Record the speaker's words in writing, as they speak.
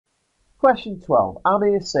Question 12.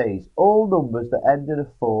 Amir says all numbers that end in a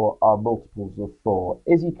 4 are multiples of 4.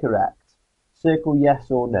 Is he correct? Circle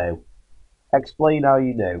yes or no. Explain how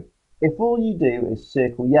you know. If all you do is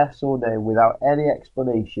circle yes or no without any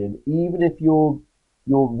explanation, even if you're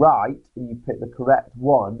right and you pick the correct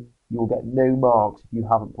one, you'll get no marks if you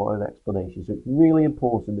haven't put an explanation. So it's really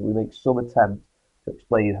important that we make some attempt to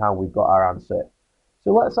explain how we've got our answer.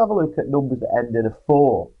 So let's have a look at numbers that end in a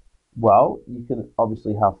 4. Well, you can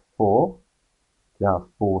obviously have 4. You can have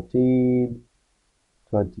 14,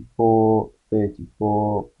 24,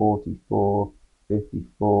 34, 44,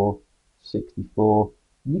 54, 64.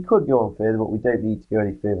 You could go on further, but we don't need to go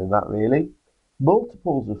any further than that, really.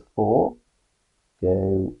 Multiples of 4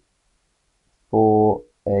 go 4,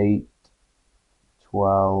 8,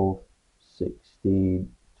 12, 16,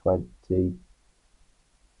 20,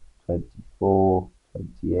 24,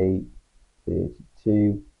 28,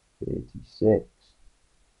 32, 36,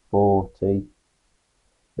 40.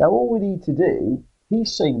 Now all we need to do,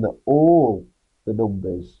 he's saying that all the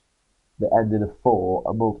numbers that end in a 4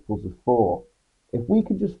 are multiples of 4. If we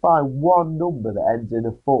can just find one number that ends in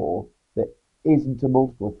a 4 that isn't a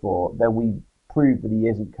multiple of 4, then we prove that he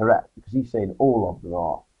isn't correct, because he's saying all of them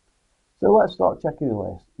are. So let's start checking the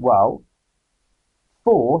list. Well,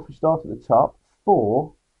 4, if we start at the top,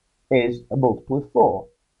 4 is a multiple of 4.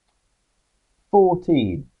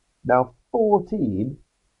 14. Now 14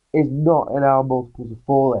 is not in our multiples of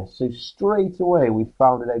 4 list. So straight away we've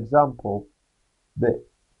found an example that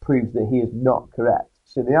proves that he is not correct.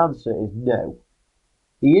 So the answer is no.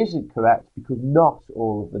 He isn't correct because not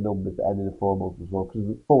all of the numbers that end in a 4 are multiples of 4,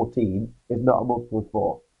 because 14 is not a multiple of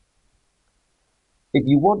 4. If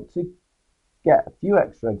you want to get a few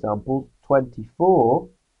extra examples, 24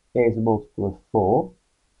 is a multiple of 4,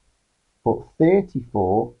 but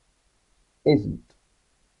 34 isn't.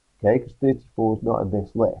 Okay, because 34 is not in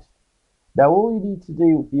this list. Now all you need to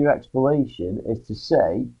do for your explanation is to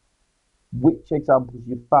say which examples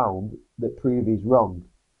you've found that prove he's wrong.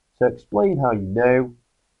 So explain how you know,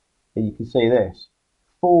 and you can say this: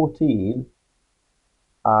 14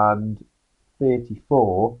 and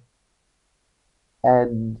 34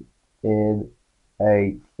 end in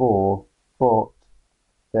a 4, but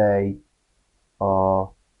they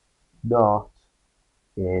are not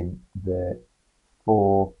in the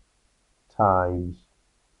 4 times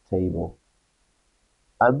table.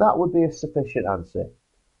 And that would be a sufficient answer.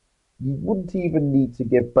 You wouldn't even need to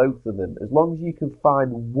give both of them. As long as you can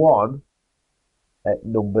find one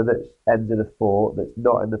number that ends in a 4 that's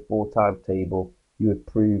not in the 4 times table, you would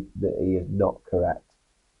prove that he is not correct.